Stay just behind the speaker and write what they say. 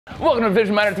Welcome to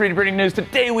Vision Minor 3D Printing News.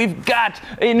 Today we've got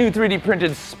a new 3D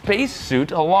printed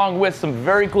spacesuit along with some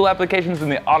very cool applications in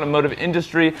the automotive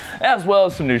industry, as well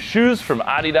as some new shoes from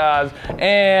Adidas,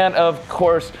 and of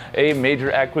course a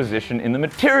major acquisition in the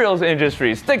materials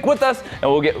industry. Stick with us and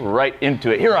we'll get right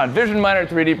into it here on Vision Minor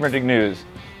 3D Printing News.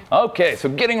 Okay, so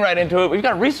getting right into it, we've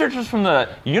got researchers from the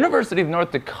University of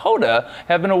North Dakota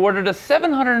have been awarded a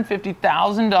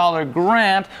 $750,000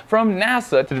 grant from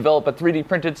NASA to develop a 3D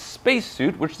printed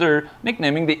spacesuit, which they're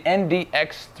nicknaming the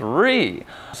NDX-3.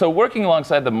 So working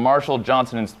alongside the Marshall,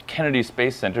 Johnson, and Kennedy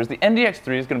Space Centers, the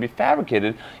NDX-3 is going to be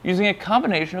fabricated using a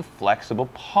combination of flexible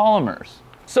polymers.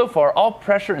 So far, all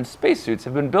pressure and spacesuits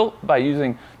have been built by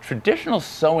using traditional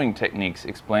sewing techniques,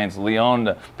 explains Leon,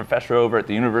 the professor over at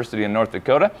the University of North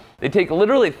Dakota. They take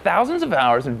literally thousands of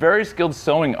hours and very skilled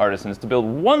sewing artisans to build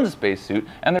one spacesuit,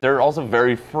 and they're also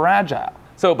very fragile.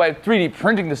 So by 3D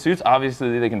printing the suits,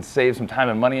 obviously they can save some time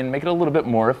and money and make it a little bit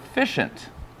more efficient.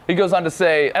 He goes on to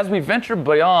say, as we venture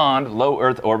beyond low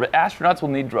Earth orbit, astronauts will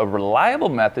need a reliable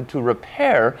method to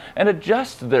repair and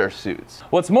adjust their suits.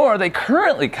 What's more, they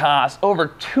currently cost over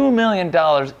 $2 million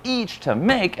each to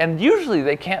make, and usually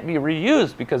they can't be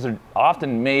reused because they're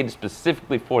often made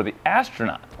specifically for the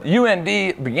astronaut. UND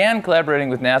began collaborating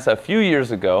with NASA a few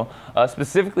years ago,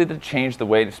 specifically to change the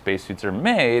way spacesuits are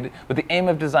made, with the aim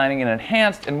of designing an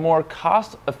enhanced and more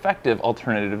cost-effective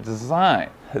alternative design.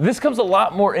 This comes a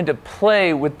lot more into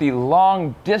play with the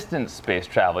long-distance space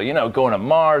travel, you know, going to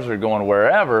Mars or going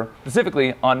wherever.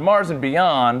 Specifically, on Mars and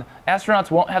beyond,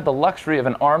 astronauts won't have the luxury of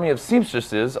an army of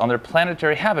seamstresses on their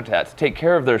planetary habitat to take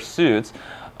care of their suits,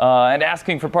 and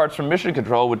asking for parts from mission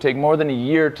control would take more than a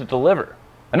year to deliver.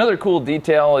 Another cool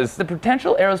detail is the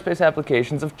potential aerospace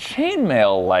applications of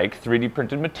chainmail-like 3D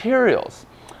printed materials.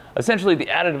 Essentially, the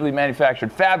additively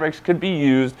manufactured fabrics could be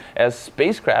used as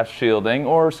spacecraft shielding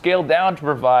or scaled down to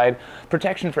provide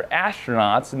protection for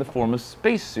astronauts in the form of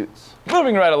spacesuits.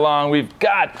 Moving right along, we've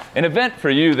got an event for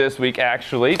you this week,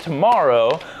 actually.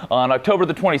 Tomorrow, on October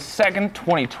the 22nd,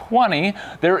 2020,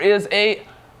 there is a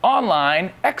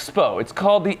online expo. It's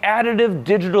called the Additive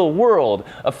Digital World,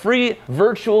 a free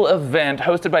virtual event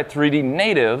hosted by 3D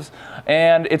natives,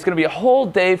 and it's going to be a whole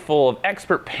day full of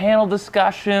expert panel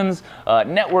discussions,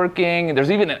 networking.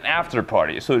 There's even an after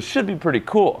party, so it should be pretty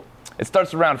cool. It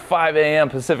starts around 5 a.m.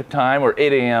 Pacific time or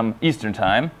 8 a.m. Eastern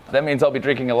time. That means I'll be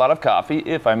drinking a lot of coffee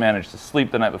if I manage to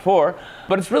sleep the night before,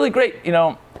 but it's really great, you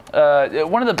know.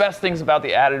 One of the best things about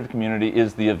the additive community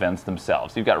is the events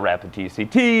themselves. You've got Rapid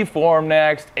TCT,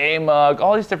 FormNext, AMUG,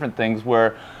 all these different things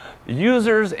where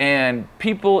users and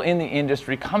people in the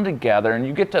industry come together and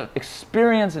you get to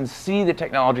experience and see the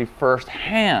technology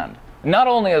firsthand. Not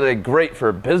only are they great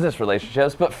for business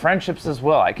relationships, but friendships as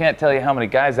well. I can't tell you how many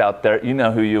guys out there, you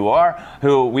know who you are,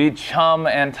 who we chum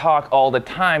and talk all the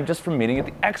time just from meeting at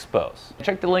the expos.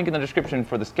 Check the link in the description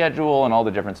for the schedule and all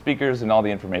the different speakers and all the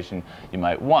information you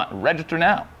might want. Register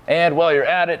now. And while you're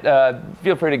at it,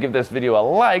 feel free to give this video a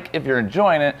like if you're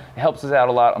enjoying it. It helps us out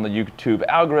a lot on the YouTube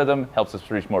algorithm, helps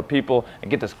us reach more people, and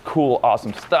get this cool,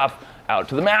 awesome stuff out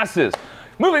to the masses.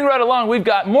 Moving right along, we've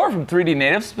got more from 3D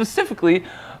natives, specifically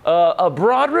a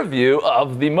broad review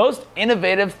of the most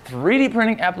innovative 3D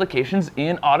printing applications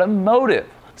in automotive.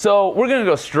 So we're going to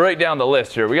go straight down the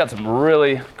list here. We got some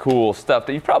really cool stuff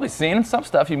that you've probably seen and some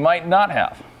stuff you might not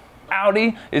have.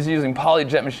 Audi is using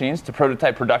polyjet machines to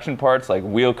prototype production parts like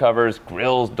wheel covers,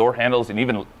 grills, door handles, and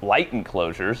even light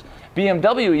enclosures.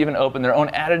 BMW even opened their own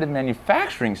additive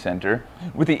manufacturing center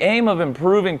with the aim of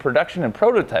improving production and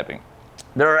prototyping.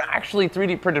 There are actually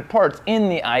 3D printed parts in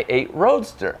the i8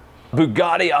 Roadster.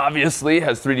 Bugatti obviously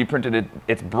has 3D printed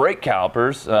its brake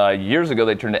calipers. Years ago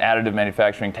they turned to additive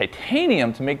manufacturing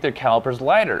titanium to make their calipers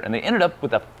lighter, and they ended up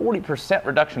with a 40%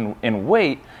 reduction in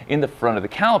weight in the front of the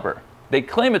caliper. They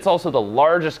claim it's also the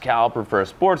largest caliper for a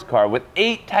sports car, with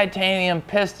 8 titanium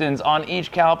pistons on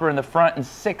each caliper in the front and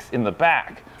 6 in the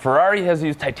back. Ferrari has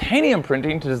used titanium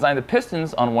printing to design the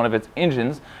pistons on one of its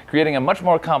engines, creating a much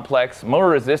more complex, more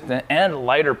resistant, and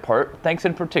lighter part, thanks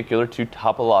in particular to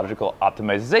topological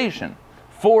optimization.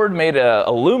 Ford made an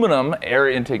aluminum air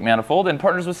intake manifold and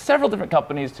partners with several different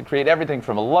companies to create everything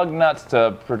from lug nuts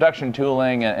to production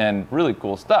tooling and really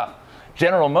cool stuff.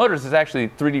 General Motors is actually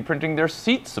 3D printing their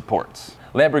seat supports.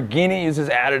 Lamborghini uses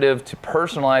additive to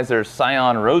personalize their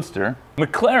Scion Roadster.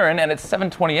 McLaren and its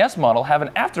 720S model have an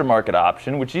aftermarket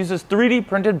option which uses 3D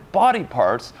printed body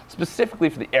parts specifically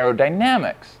for the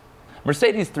aerodynamics.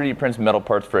 Mercedes 3D prints metal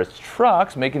parts for its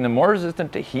trucks, making them more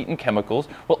resistant to heat and chemicals,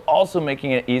 while also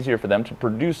making it easier for them to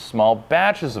produce small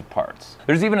batches of parts.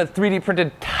 There's even a 3D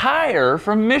printed tire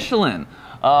from Michelin.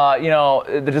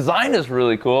 The design is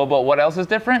really cool, but what else is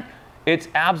different? It's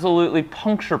absolutely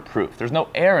puncture proof. There's no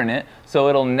air in it, so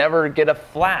it'll never get a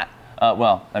flat.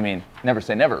 Well, I mean, never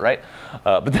say never, right?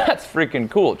 But that's freaking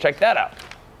cool. Check that out.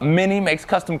 Mini makes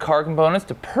custom car components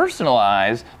to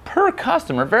personalize per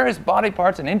customer various body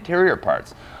parts and interior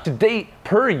parts. To date,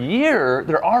 per year,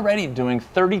 they're already doing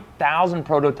 30,000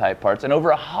 prototype parts and over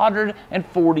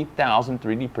 140,000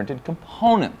 3D printed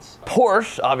components.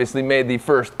 Porsche obviously made the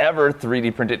first ever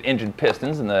 3D printed engine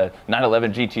pistons in the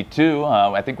 911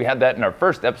 GT2. I think we had that in our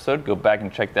first episode. Go back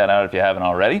and check that out if you haven't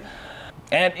already.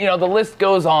 And you know, the list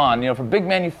goes on, you know, from big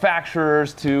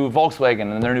manufacturers to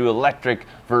Volkswagen and their new electric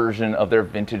version of their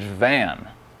vintage van.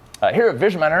 Here at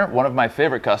Visionminer, one of my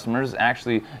favorite customers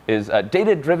actually is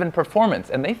Data-Driven Performance,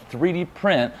 and they 3D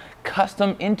print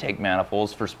custom intake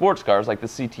manifolds for sports cars like the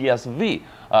CTS-V.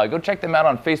 Go check them out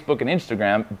on Facebook and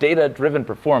Instagram, Data-Driven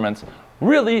Performance.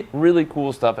 Really, really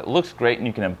cool stuff. It looks great, and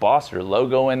you can emboss your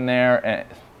logo in there, and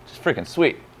it's just freaking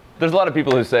sweet. There's a lot of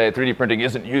people who say 3D printing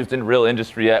isn't used in real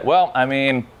industry yet. Well, I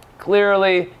mean,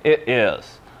 clearly it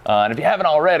is. And if you haven't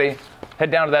already,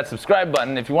 head down to that subscribe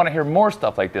button if you want to hear more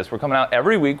stuff like this. We're coming out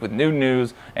every week with new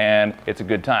news, and it's a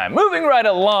good time. Moving right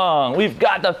along, we've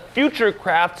got the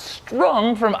Futurecraft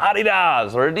STRUNG from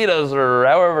Adidas, or Adidas, or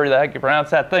however the heck you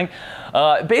pronounce that thing.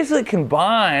 It basically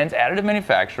combines additive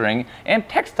manufacturing and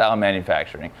textile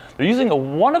manufacturing. They're using a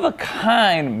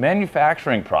one-of-a-kind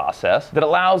manufacturing process that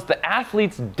allows the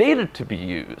athlete's data to be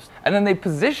used. And then they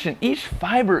position each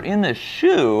fiber in the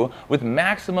shoe with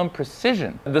maximum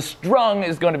precision. The STRUNG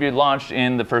is going to be launched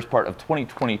in the first part of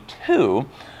 2022,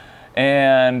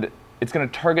 and it's going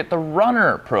to target the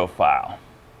runner profile.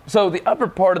 So the upper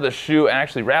part of the shoe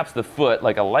actually wraps the foot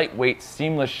like a lightweight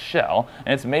seamless shell,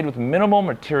 and it's made with minimal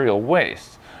material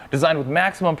waste. Designed with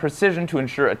maximum precision to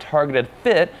ensure a targeted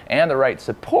fit and the right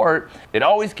support, it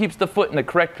always keeps the foot in the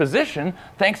correct position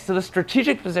thanks to the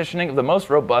strategic positioning of the most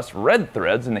robust red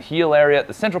threads in the heel area,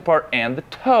 the central part, and the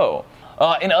toe.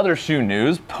 In other shoe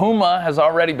news, Puma has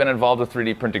already been involved with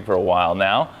 3D printing for a while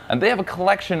now, and they have a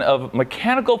collection of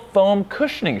mechanical foam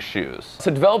cushioning shoes. So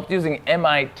developed using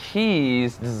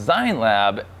MIT's design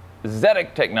lab,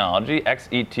 Zetic technology,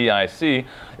 XETIC,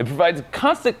 it provides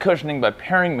constant cushioning by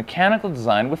pairing mechanical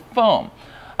design with foam.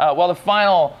 While the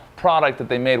final product that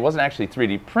they made wasn't actually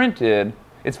 3D printed,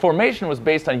 its formation was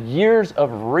based on years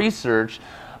of research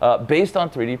based on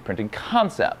 3D printing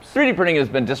concepts. 3D printing has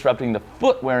been disrupting the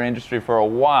footwear industry for a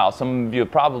while. Some of you have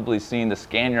probably seen the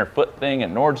scan your foot thing at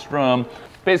Nordstrom.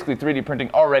 Basically, 3D printing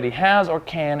already has or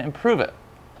can improve it.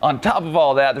 On top of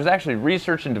all that, there's actually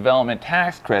research and development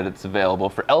tax credits available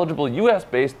for eligible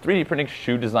US-based 3D printing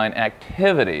shoe design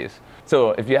activities. So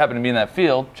if you happen to be in that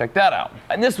field, check that out.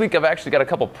 And this week I've actually got a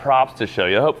couple props to show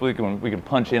you. Hopefully we can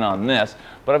punch in on this.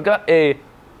 But I've got a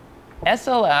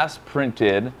SLS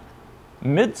printed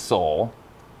midsole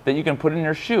that you can put in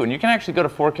your shoe, and you can actually go to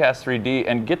Forecast 3D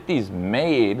and get these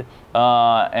made,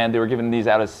 and they were giving these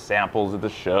out as samples at the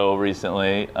show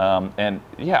recently, and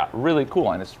yeah, really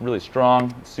cool, and it's really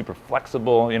strong, super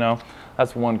flexible, you know.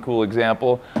 That's one cool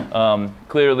example.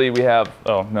 Clearly we have,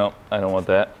 oh no, I don't want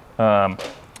that.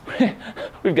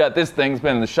 We've got this thing, it's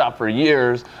been in the shop for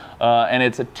years, and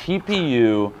it's a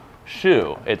TPU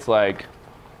shoe. It's like,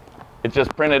 it's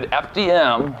just printed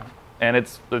FDM, and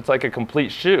it's like a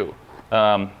complete shoe.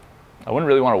 I wouldn't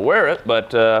really want to wear it,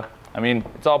 but I mean,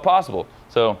 it's all possible.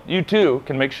 So you too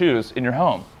can make shoes in your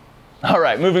home. All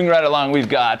right, moving right along, we've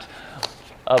got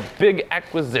a big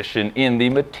acquisition in the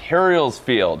materials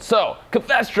field. So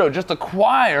Covestro just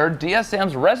acquired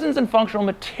DSM's resins and functional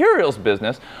materials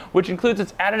business, which includes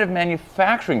its additive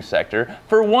manufacturing sector,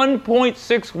 for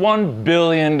 $1.61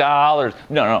 billion.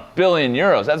 No, billion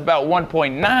euros. That's about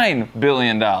 $1.9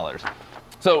 billion.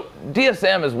 So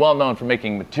DSM is well known for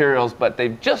making materials, but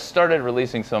they've just started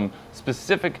releasing some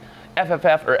specific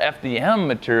FFF or FDM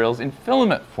materials in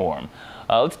filament form.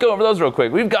 Let's go over those real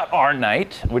quick. We've got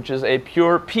R-Nite, which is a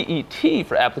pure PET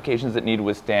for applications that need to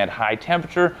withstand high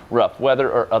temperature, rough weather,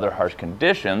 or other harsh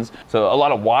conditions. So a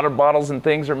lot of water bottles and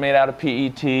things are made out of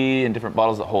PET, and different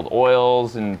bottles that hold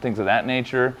oils and things of that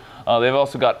nature. They've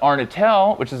also got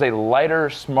R-Nitel, which is a lighter,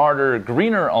 smarter,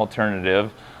 greener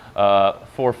alternative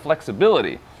for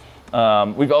flexibility.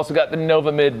 We've also got the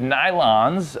Novamid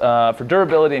nylons for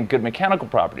durability and good mechanical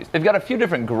properties. They've got a few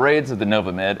different grades of the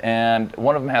Novamid, and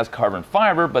one of them has carbon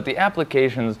fiber, but the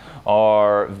applications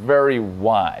are very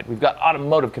wide. We've got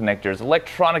automotive connectors,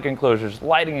 electronic enclosures,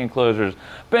 lighting enclosures,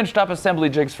 benchtop assembly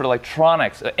jigs for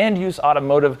electronics, end-use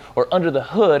automotive or under the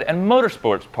hood and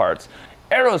motorsports parts.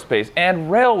 aerospace and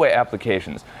railway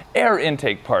applications, air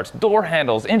intake parts, door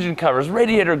handles, engine covers,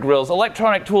 radiator grills,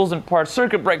 electronic tools and parts,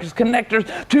 circuit breakers,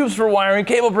 connectors, tubes for wiring,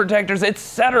 cable protectors,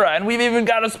 etc. And we've even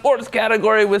got a sports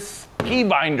category with ski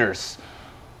binders.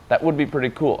 That would be pretty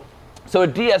cool. So a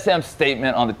DSM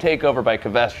statement on the takeover by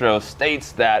Covestro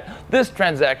states that this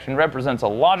transaction represents a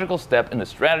logical step in the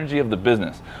strategy of the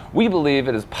business. We believe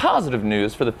it is positive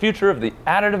news for the future of the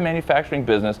additive manufacturing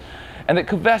business and that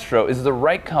Covestro is the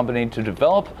right company to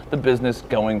develop the business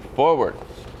going forward.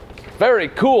 Very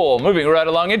cool. Moving right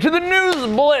along into the news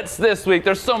blitz this week.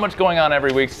 There's so much going on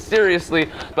every week, seriously,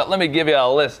 but let me give you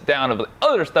a list down of the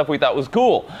other stuff we thought was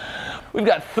cool. We've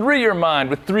got 3-Year Mind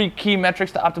with 3 key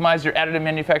metrics to optimize your additive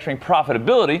manufacturing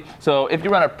profitability. So if you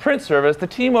run a print service, the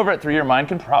team over at 3-Year Mind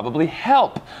can probably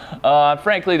help.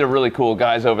 Frankly, they're really cool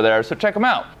guys over there, so check them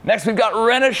out. Next, we've got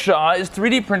Renishaw is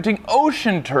 3D printing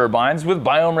ocean turbines with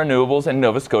Biome Renewables and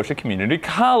Nova Scotia Community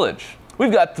College.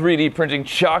 We've got 3D printing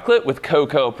chocolate with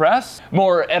Cocoa Press,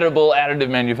 more edible additive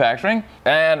manufacturing,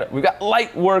 and we've got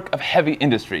light work of heavy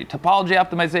industry, topology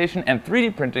optimization, and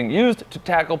 3D printing used to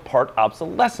tackle part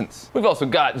obsolescence. We've also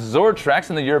got Zortrax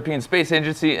and the European Space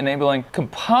Agency enabling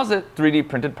composite 3D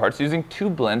printed parts using 2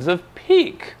 blends of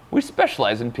PEEK. We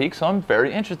specialize in PEEK, so I'm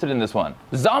very interested in this one.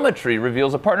 Xometry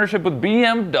reveals a partnership with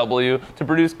BMW to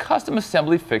produce custom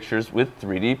assembly fixtures with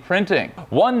 3D printing.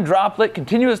 One Droplet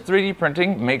continuous 3D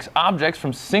printing makes objects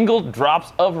from single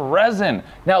drops of resin.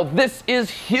 Now this is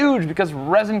huge because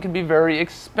resin can be very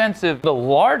expensive. The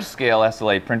large-scale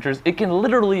SLA printers, it can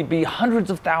literally be hundreds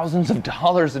of thousands of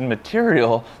dollars in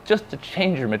material just to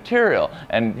change your material.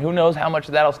 And who knows how much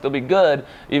of that'll still be good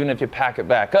even if you pack it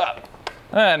back up.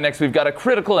 And next we've got a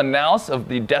critical analysis of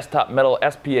the Desktop Metal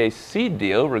SPAC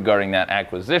deal regarding that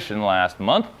acquisition last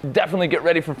month. Definitely get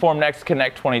ready for Formnext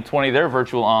Connect 2020, their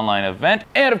virtual online event.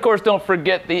 And of course, don't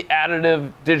forget the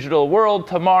Additive Digital World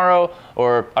tomorrow,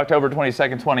 or October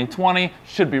 22nd, 2020.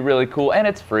 Should be really cool, and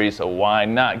it's free, so why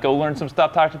not? Go learn some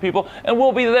stuff, talk to people, and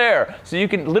we'll be there. So you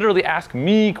can literally ask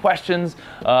me questions.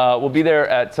 We'll be there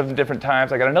at 7 different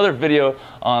times. I got another video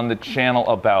on the channel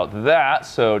about that,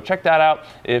 so check that out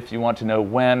if you want to know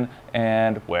when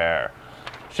and where.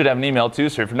 Should have an email too,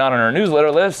 so if you're not on our newsletter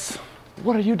list,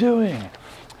 what are you doing?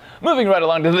 Moving right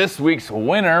along to this week's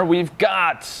winner, we've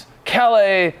got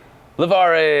Kalle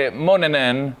Livare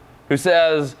Moninen, who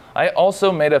says, I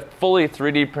also made a fully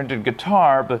 3D printed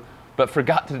guitar, but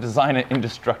forgot to design it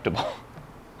indestructible.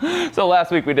 So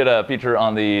last week we did a feature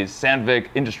on the Sandvik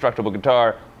indestructible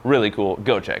guitar. Really cool,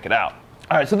 go check it out.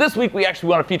 All right, so this week we actually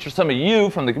want to feature some of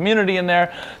you from the community in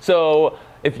there. So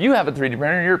if you have a 3D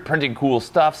printer and you're printing cool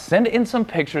stuff, send in some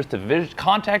pictures to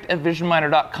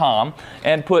contact@visionminer.com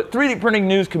and put 3D printing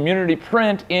news community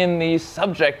print in the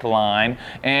subject line,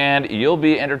 and you'll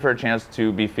be entered for a chance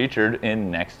to be featured in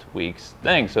next week's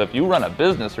thing. So if you run a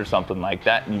business or something like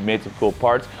that and you made some cool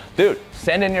parts, dude,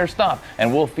 send in your stuff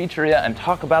and we'll feature you and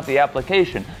talk about the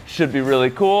application. Should be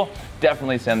really cool.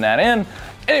 Definitely send that in.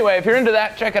 Anyway, if you're into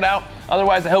that, check it out.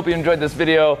 Otherwise, I hope you enjoyed this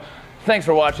video. Thanks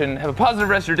for watching. Have a positive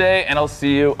rest of your day, and I'll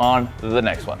see you on the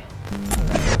next one.